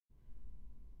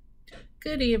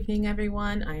Good evening,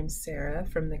 everyone. I'm Sarah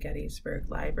from the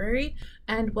Gettysburg Library,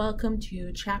 and welcome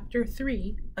to Chapter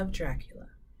 3 of Dracula.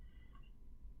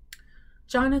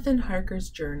 Jonathan Harker's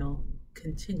journal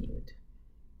continued.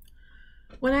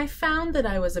 When I found that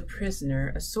I was a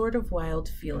prisoner, a sort of wild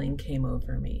feeling came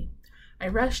over me. I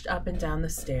rushed up and down the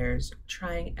stairs,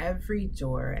 trying every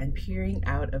door and peering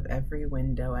out of every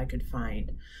window I could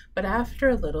find, but after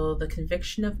a little, the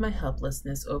conviction of my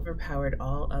helplessness overpowered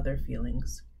all other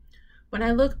feelings. When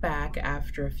I look back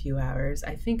after a few hours,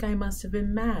 I think I must have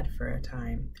been mad for a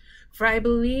time, for I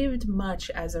believed much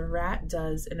as a rat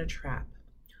does in a trap.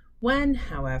 When,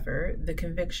 however, the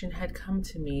conviction had come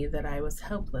to me that I was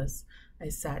helpless, I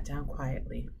sat down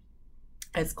quietly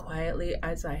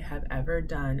as I have ever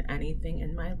done anything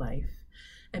in my life,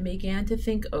 and began to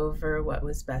think over what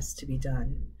was best to be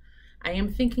done. I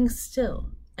am thinking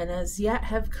still, and as yet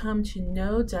have come to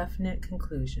no definite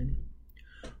conclusion.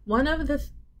 One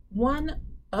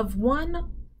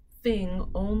thing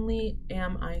only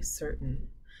am I certain,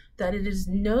 that it is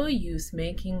no use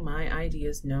making my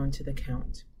ideas known to the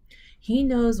Count. He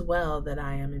knows well that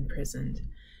I am imprisoned,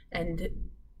 and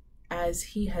as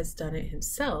he has done it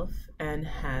himself, and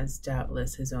has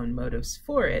doubtless his own motives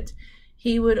for it,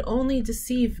 he would only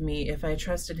deceive me if I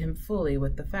trusted him fully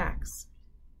with the facts.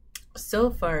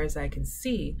 So far as I can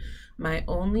see, my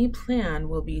only plan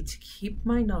will be to keep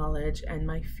my knowledge and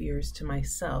my fears to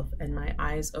myself and my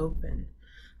eyes open.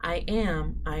 I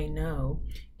am, I know,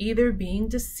 either being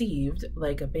deceived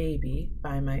like a baby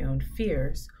by my own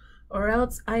fears, or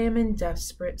else I am in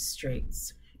desperate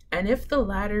straits. And if the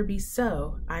latter be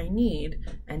so, I need,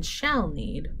 and shall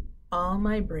need, all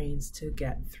my brains to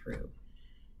get through.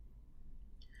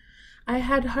 I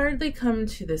had hardly come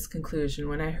to this conclusion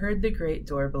when I heard the great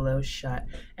door below shut,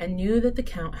 and knew that the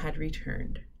Count had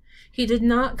returned. He did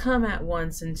not come at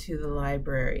once into the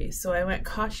library, so I went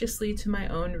cautiously to my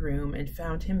own room and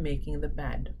found him making the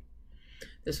bed.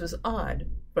 This was odd,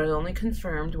 but only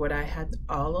confirmed what I had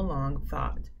all along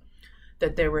thought,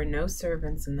 that there were no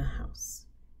servants in the house.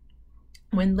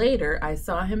 When later I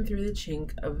saw him through the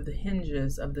chink of the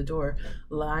hinges of the door,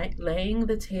 laying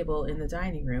the table in the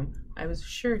dining room, I was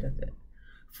assured of it.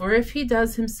 For if he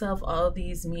does himself all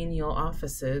these menial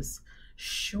offices,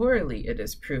 surely it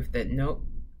is proof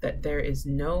that there is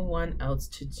no one else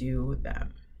to do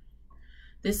them.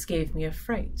 This gave me a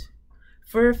fright,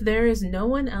 for if there is no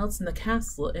one else in the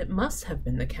castle, it must have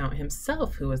been the Count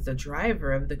himself who was the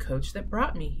driver of the coach that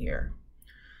brought me here.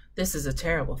 This is a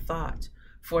terrible thought.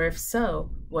 For if so,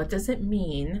 what does it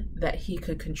mean that he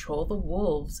could control the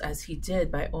wolves as he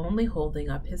did by only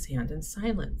holding up his hand in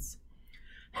silence?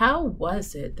 How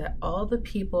was it that all the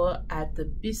people at the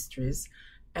bistries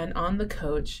and on the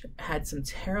coach had some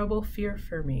terrible fear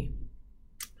for me?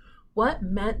 What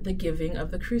meant the giving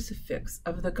of the crucifix,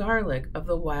 of the garlic, of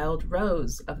the wild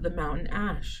rose, of the mountain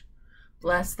ash?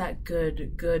 Bless that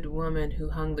good woman who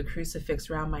hung the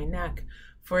crucifix round my neck,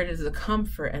 for it is a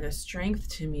comfort and a strength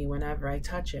to me whenever I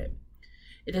touch it.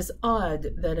 It is odd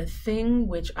that a thing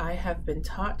which I have been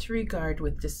taught to regard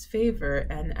with disfavor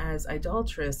and as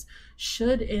idolatrous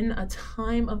should in a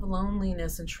time of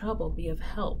loneliness and trouble be of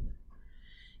help.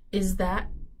 Is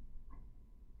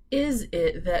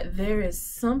it that there is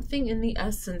something in the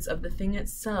essence of the thing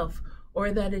itself,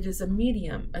 or that it is a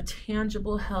medium, a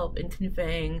tangible help in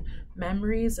conveying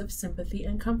memories of sympathy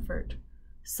and comfort?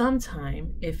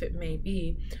 Sometime, if it may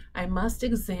be, I must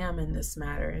examine this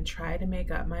matter and try to make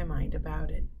up my mind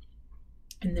about it.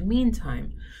 In the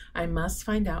meantime, I must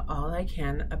find out all I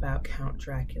can about Count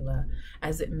Dracula,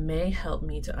 as it may help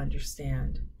me to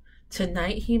understand.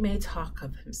 Tonight he may talk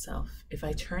of himself, if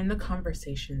I turn the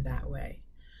conversation that way.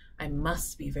 I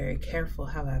must be very careful,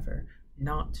 however,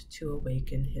 not to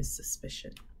awaken his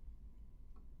suspicion.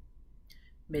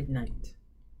 Midnight.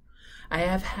 I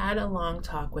have had a long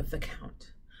talk with the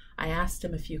Count. I asked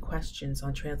him a few questions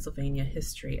on Transylvania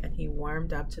history, and he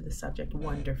warmed up to the subject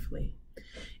wonderfully.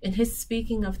 In his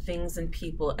speaking of things and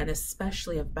people, and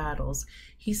especially of battles,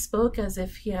 he spoke as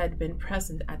if he had been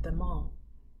present at them all.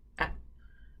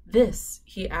 This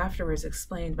he afterwards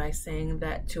explained by saying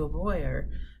that to a boyar,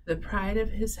 the pride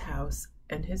of his house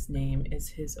and his name is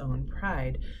his own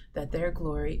pride, that their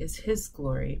glory is his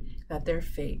glory, that their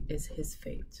fate is his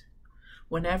fate.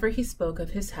 Whenever he spoke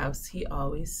of his house, he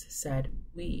always said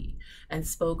we, and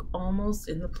spoke almost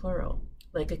in the plural,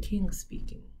 like a king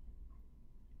speaking.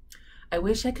 I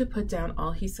wish I could put down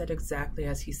all he said exactly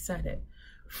as he said it,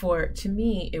 for to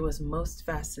me it was most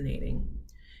fascinating.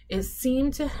 It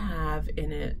seemed to have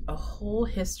in it a whole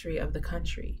history of the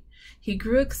country. He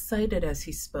grew excited as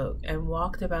he spoke and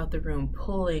walked about the room,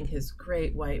 pulling his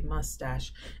great white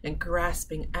mustache and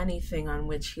grasping anything on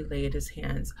which he laid his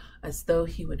hands, as though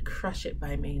he would crush it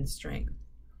by main strength.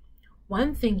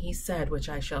 One thing he said, which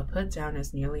I shall put down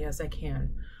as nearly as I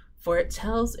can, for it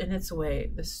tells in its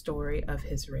way the story of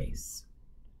his race.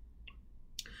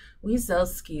 We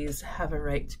Zelskis have a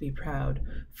right to be proud,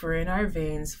 for in our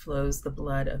veins flows the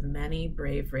blood of many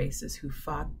brave races who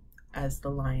fought as the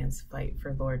lions fight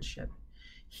for lordship.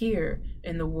 Here,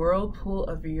 in the whirlpool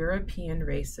of European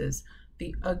races,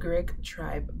 the Ugric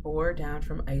tribe bore down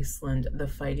from Iceland the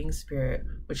fighting spirit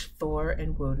which Thor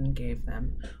and Woden gave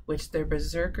them, which their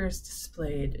berserkers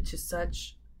displayed to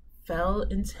such fell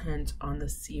intent on the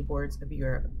seaboards of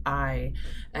Europe, aye,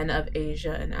 and of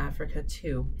Asia and Africa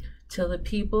too, till the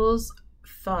peoples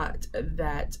thought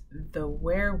that the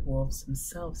werewolves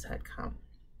themselves had come.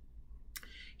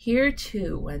 Here,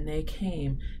 too, when they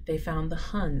came, they found the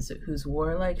Huns, whose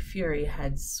warlike fury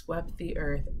had swept the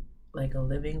earth like a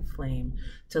living flame,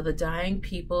 till the dying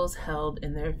peoples held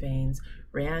in their veins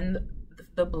ran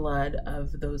the blood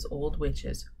of those old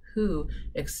witches, who,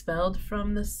 expelled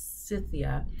from the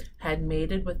Scythia, had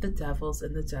mated with the devils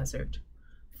in the desert.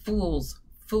 Fools,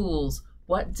 fools!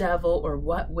 What devil or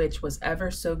what witch was ever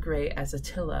so great as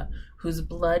Attila, whose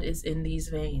blood is in these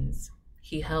veins?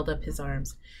 He held up his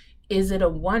arms. Is it a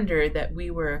wonder that we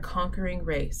were a conquering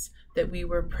race, that we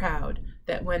were proud,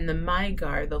 that when the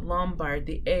Magyar, the Lombard,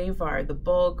 the Avar, the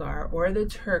Bulgar, or the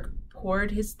Turk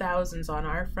poured his thousands on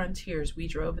our frontiers, we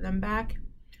drove them back?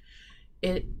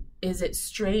 Is it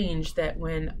strange that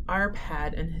when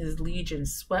Arpad and his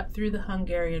legions swept through the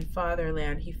Hungarian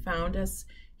fatherland, he found us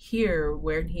here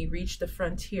when he reached the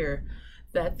frontier,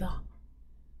 that the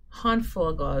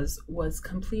Honfoglaus was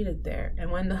completed there,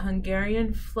 and when the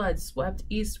Hungarian flood swept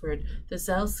eastward, the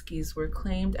Zelskis were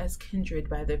claimed as kindred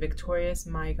by the victorious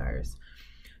Magyars.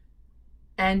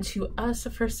 And to us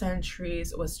for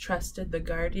centuries was trusted the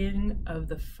guardian of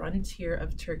the frontier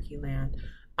of Turkeyland.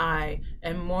 Aye,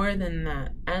 and more than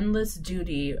that, endless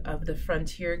duty of the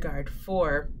frontier guard,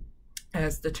 for,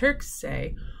 as the Turks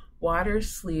say, water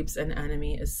sleeps and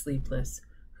enemy is sleepless.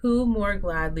 Who more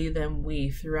gladly than we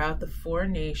throughout the four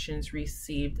nations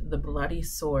received the bloody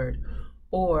sword,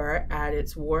 or at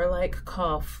its warlike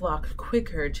call flocked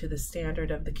quicker to the standard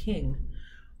of the king?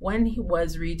 When he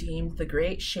was redeemed the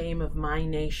great shame of my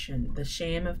nation, the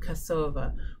shame of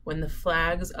Kosova, when the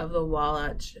flags of the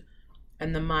Wallach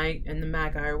and the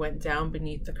Magyar went down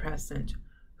beneath the crescent.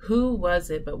 Who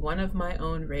was it but one of my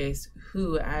own race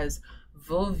who, as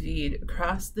Volvid,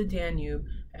 crossed the Danube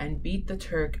and beat the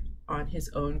Turk on his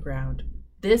own ground?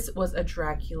 This was a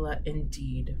Dracula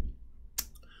indeed.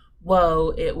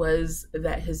 Woe it was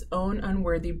that his own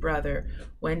unworthy brother,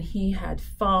 when he had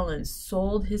fallen,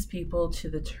 sold his people to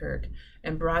the Turk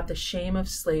and brought the shame of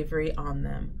slavery on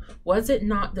them. Was it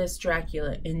not this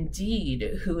Dracula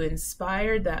indeed who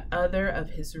inspired that other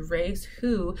of his race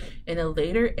who, in a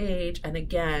later age and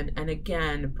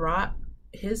again brought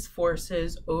his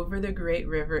forces over the great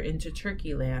river into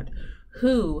Turkeyland,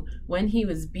 who, when he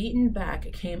was beaten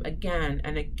back, came again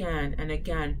and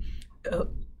again,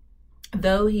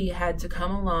 though he had to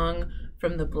come along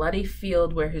from the bloody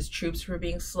field where his troops were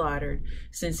being slaughtered,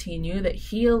 since he knew that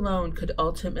he alone could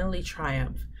ultimately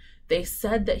triumph. They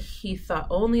said that he thought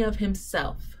only of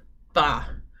himself. Bah!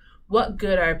 What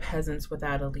good are peasants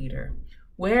without a leader?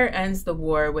 Where ends the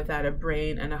war without a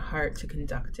brain and a heart to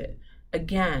conduct it?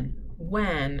 Again,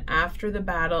 when, after the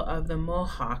battle of the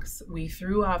Mohawks, we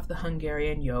threw off the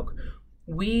Hungarian yoke,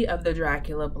 we of the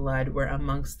Dracula blood were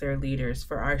amongst their leaders,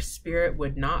 for our spirit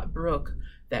would not brook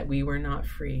that we were not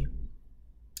free.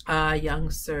 Ah, young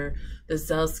sir, the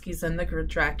Zelskis and the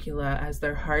Dracula, as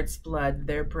their heart's blood,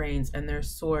 their brains, and their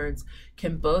swords,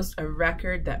 can boast a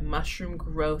record that mushroom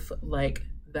growth like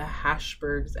the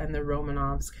Hashbergs and the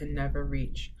Romanovs can never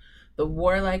reach. The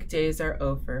warlike days are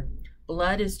over.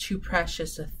 Blood is too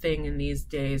precious a thing in these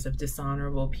days of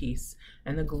dishonorable peace,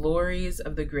 and the glories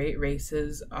of the great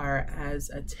races are as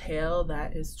a tale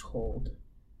that is told.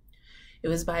 It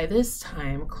was by this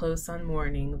time close on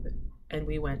morning, and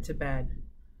we went to bed.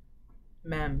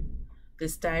 Mem.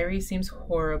 This diary seems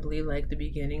horribly like the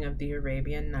beginning of the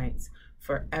Arabian Nights,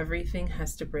 for everything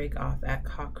has to break off at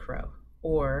cockcrow,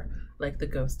 or like the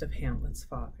ghost of Hamlet's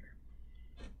father.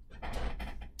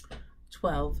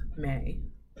 12 May.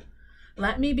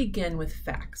 Let me begin with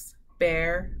facts,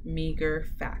 bare, meager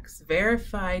facts,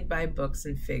 verified by books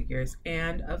and figures,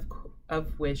 and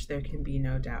of which there can be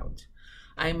no doubt.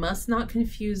 I must not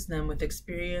confuse them with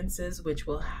experiences which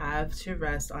will have to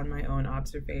rest on my own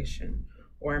observation,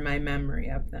 or my memory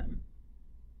of them.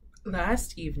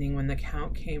 Last evening, when the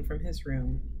Count came from his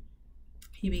room,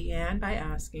 He began by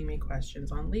asking me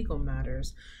questions on legal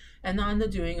matters and on the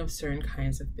doing of certain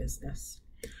kinds of business.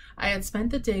 I had spent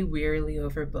the day wearily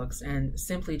over books and,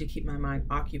 simply to keep my mind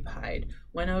occupied,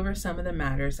 went over some of the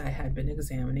matters I had been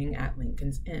examining at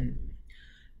Lincoln's Inn.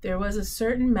 There was a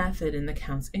certain method in the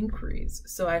Count's inquiries,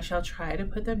 so I shall try to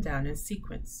put them down in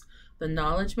sequence. The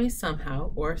knowledge may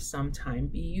somehow or sometime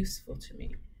be useful to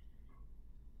me.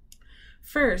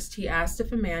 First, he asked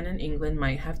if a man in England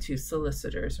might have 2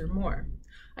 solicitors or more.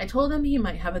 I told him he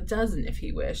might have a dozen if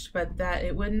he wished, but that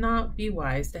it would not be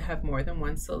wise to have more than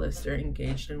 1 solicitor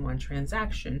engaged in one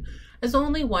transaction, as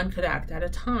only one could act at a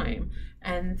time,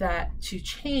 and that to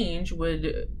change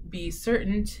would be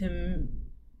certain to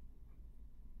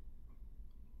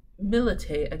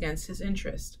militate against his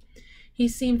interest. He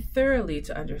seemed thoroughly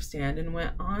to understand and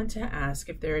went on to ask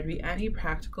if there would be any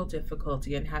practical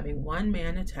difficulty in having one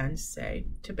man attend, say,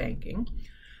 to banking,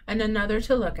 and another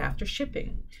to look after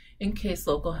shipping, in case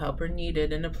local help were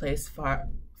needed in a place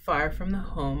far from the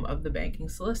home of the banking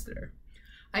solicitor.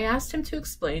 I asked him to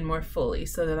explain more fully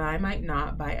so that I might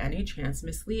not by any chance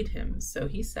mislead him, so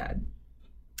he said,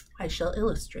 "I shall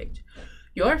illustrate.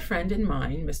 Your friend and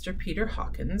mine, Mr. Peter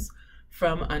Hawkins,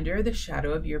 from under the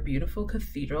shadow of your beautiful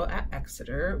cathedral at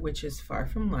Exeter, which is far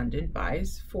from London,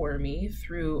 buys for me,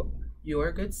 through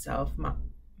your good self,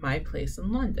 my place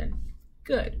in London."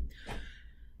 Good.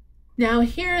 Now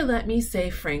here let me say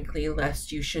frankly,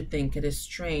 lest you should think it is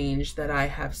strange that I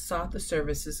have sought the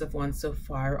services of one so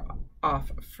far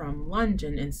off from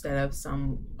London instead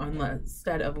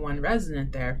of one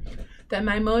resident there, that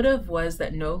my motive was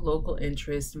that no local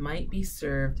interest might be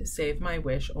served save my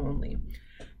wish only,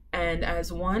 and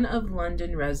as one of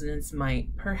London residents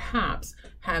might, perhaps,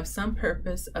 have some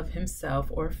purpose of himself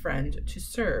or friend to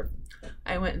serve.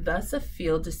 I went thus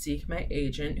afield to seek my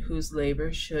agent, whose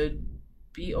labor should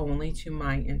be only to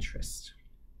my interest.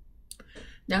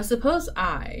 Now suppose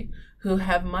I, who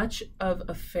have much of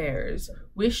affairs,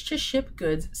 wish to ship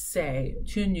goods, say,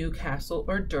 to Newcastle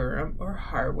or Durham or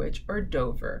Harwich or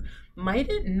Dover, might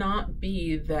it not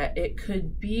be that it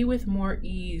could be with more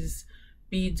ease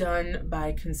be done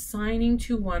by consigning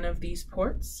to one of these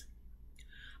ports?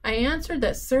 I answered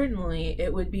that certainly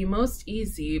it would be most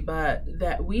easy, but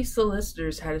that we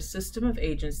solicitors had a system of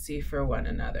agency for one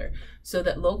another, so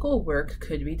that local work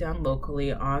could be done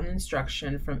locally on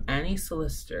instruction from any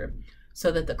solicitor,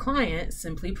 so that the client,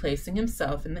 simply placing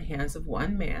himself in the hands of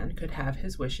one man, could have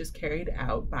his wishes carried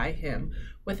out by him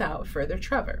without further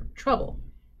trouble.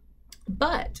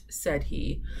 "But," said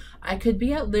he, "I could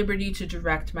be at liberty to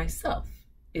direct myself.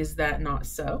 Is that not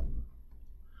so?"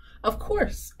 "Of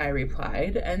course," I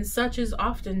replied, "and such is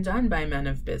often done by men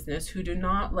of business who do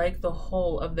not like the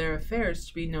whole of their affairs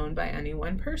to be known by any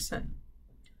one person."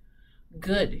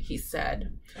 "Good," he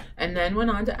said, and then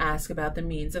went on to ask about the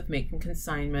means of making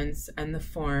consignments and the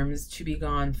forms to be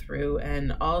gone through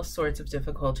and all sorts of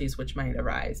difficulties which might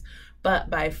arise,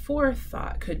 but by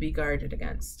forethought could be guarded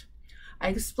against. I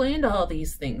explained all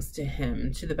these things to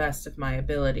him to the best of my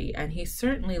ability, and he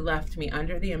certainly left me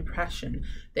under the impression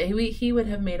that he would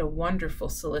have made a wonderful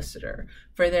solicitor,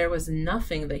 for there was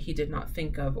nothing that he did not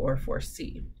think of or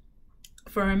foresee.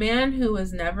 For a man who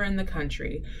was never in the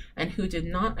country, and who did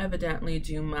not evidently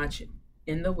do much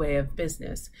in the way of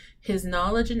business, his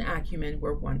knowledge and acumen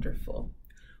were wonderful.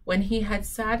 When he had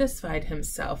satisfied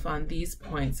himself on these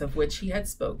points of which he had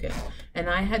spoken, and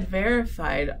I had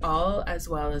verified all as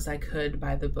well as I could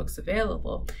by the books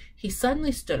available, he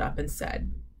suddenly stood up and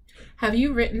said, "Have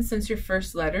you written since your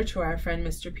first letter to our friend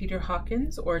Mr. Peter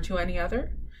Hawkins, or to any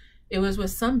other?" It was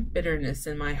with some bitterness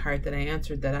in my heart that I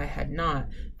answered that I had not,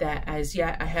 that as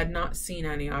yet I had not seen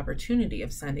any opportunity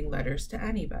of sending letters to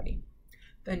anybody.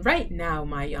 "Then write now,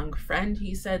 my young friend,"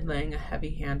 he said, laying a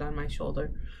heavy hand on my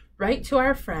shoulder. "Write to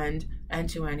our friend and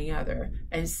to any other,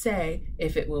 and say,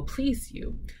 if it will please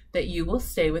you, that you will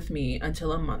stay with me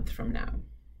until a month from now."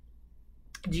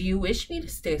 "Do you wish me to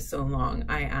stay so long?"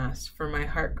 I asked, for my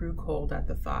heart grew cold at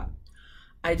the thought.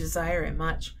 "I desire it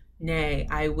much. Nay,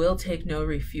 I will take no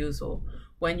refusal.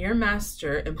 When your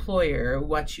master, employer,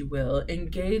 what you will,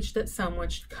 engaged that someone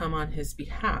should come on his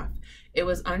behalf, it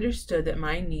was understood that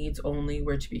my needs only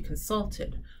were to be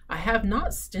consulted. I have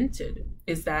not stinted.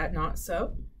 Is that not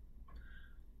so?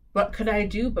 What could I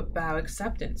do but bow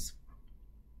acceptance?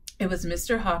 It was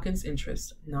Mr. Hawkins'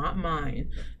 interest, not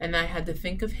mine, and I had to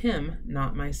think of him,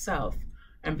 not myself.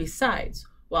 And besides,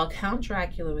 while Count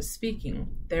Dracula was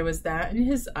speaking, there was that in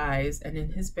his eyes and in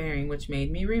his bearing which made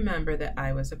me remember that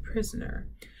I was a prisoner,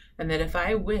 and that if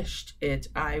I wished it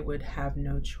I would have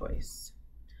no choice.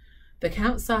 The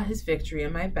Count saw his victory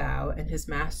in my bow and his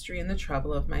mastery in the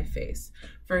trouble of my face,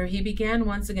 for he began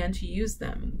once again to use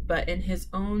them, but in his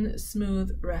own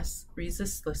smooth,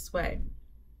 resistless way.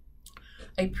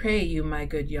 I pray you, my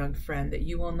good young friend, that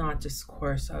you will not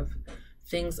discourse of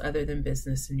things other than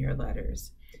business in your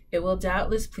letters. It will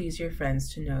doubtless please your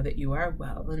friends to know that you are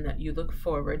well and that you look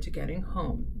forward to getting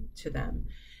home to them.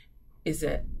 Is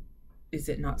it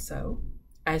not so?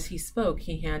 As he spoke,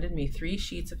 he handed me 3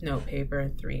 sheets of notepaper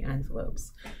and 3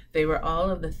 envelopes. They were all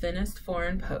of the thinnest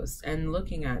foreign post, and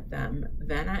looking at them,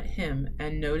 then at him,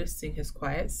 and noticing his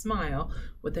quiet smile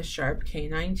with the sharp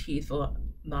canine teeth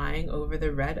lying over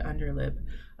the red underlip,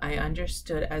 I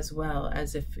understood as well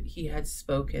as if he had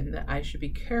spoken that I should be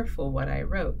careful what I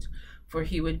wrote, for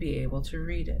he would be able to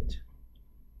read it.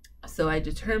 So I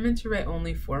determined to write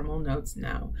only formal notes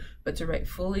now, but to write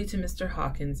fully to Mr.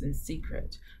 Hawkins in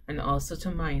secret, and also to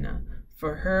Mina.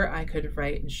 For her I could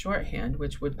write in shorthand,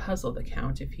 which would puzzle the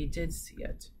Count if he did see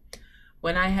it.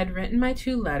 When I had written my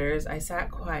 2 letters, I sat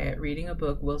quiet, reading a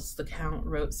book whilst the Count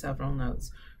wrote several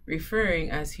notes, referring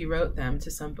as he wrote them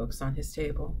to some books on his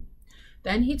table.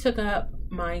 Then he took up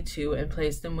my 2 and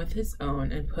placed them with his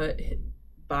own and put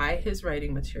by his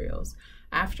writing materials,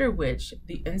 after which,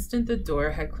 the instant the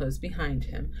door had closed behind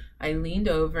him, I leaned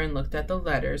over and looked at the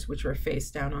letters, which were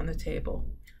face down on the table.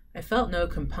 I felt no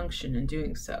compunction in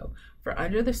doing so, for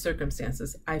under the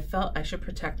circumstances I felt I should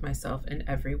protect myself in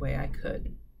every way I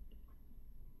could.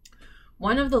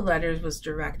 One of the letters was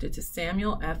directed to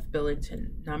Samuel F.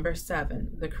 Billington, number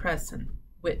 7, The Crescent,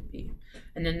 Whitby,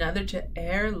 and another to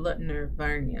Herr Lieutenant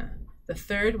Varnia. The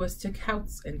third was to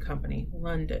Coutts and Company,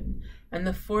 London, and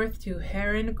the 4th to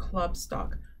Herren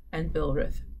Klopstock and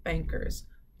Bilrith, bankers,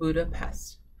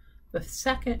 Budapest. The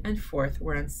 2nd and 4th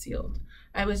were unsealed.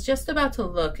 I was just about to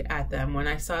look at them when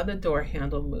I saw the door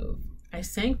handle move. I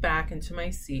sank back into my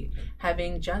seat,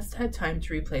 having just had time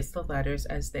to replace the letters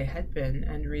as they had been,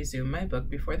 and resume my book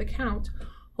before the Count,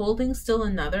 holding still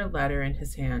another letter in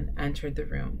his hand, entered the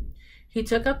room. He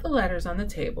took up the letters on the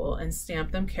table and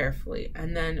stamped them carefully,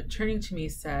 and then, turning to me,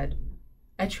 said,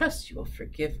 I trust you will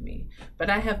forgive me, but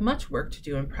I have much work to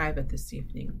do in private this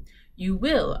evening. You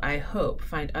will, I hope,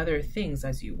 find other things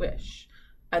as you wish.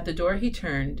 At the door he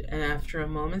turned, and after a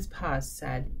moment's pause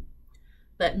said,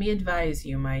 Let me advise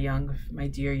you, my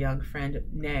dear young friend,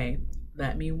 nay,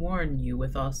 let me warn you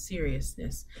with all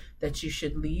seriousness that you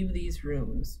should leave these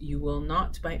rooms. You will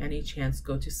not by any chance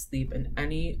go to sleep in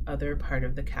any other part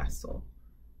of the castle.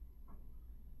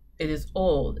 It is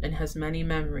old and has many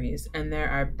memories, and there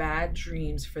are bad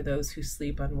dreams for those who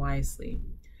sleep unwisely.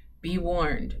 Be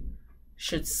warned.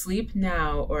 Should sleep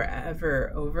now or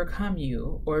ever overcome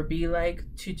you, or be like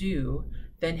to do,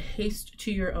 then haste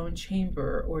to your own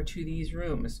chamber or to these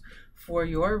rooms, for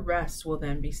your rest will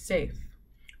then be safe.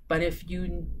 But if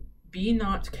you be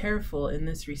not careful in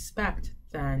this respect,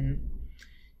 then—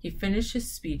 He finished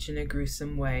his speech in a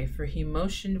gruesome way, for he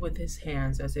motioned with his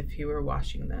hands as if he were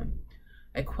washing them.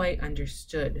 I quite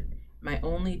understood. My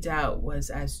only doubt was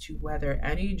as to whether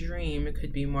any dream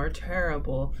could be more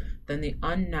terrible than the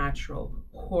unnatural,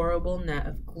 horrible net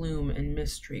of gloom and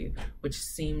mystery which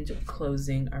seemed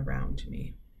closing around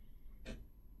me.